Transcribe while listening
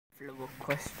the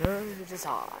BookQuester. It is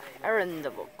I, Aaron the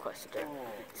BookQuester.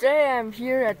 Today I'm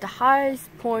here at the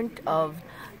highest point of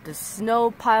the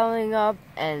snow piling up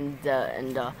in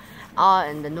the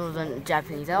northern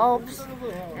Japanese Alps,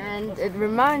 and it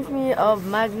reminds me of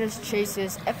Magnus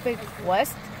Chase's epic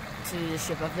quest to the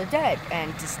Ship of the Dead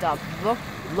and to stop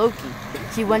Loki.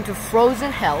 He went to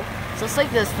frozen hell, just like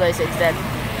this place, except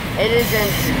it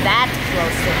isn't that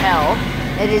close to hell.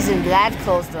 It isn't that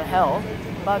close to hell,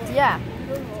 but yeah.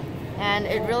 And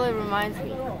it really reminds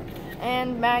me.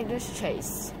 And Magnus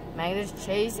Chase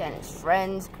and his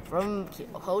friends from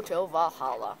Hotel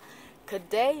Valhalla. Could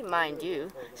they, mind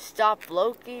you, stop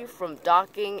Loki from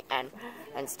docking and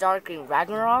starting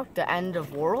Ragnarok, the end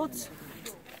of worlds?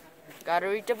 Gotta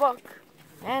read the book.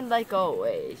 And like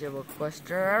always, your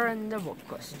BookQuester and the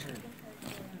BookQuester.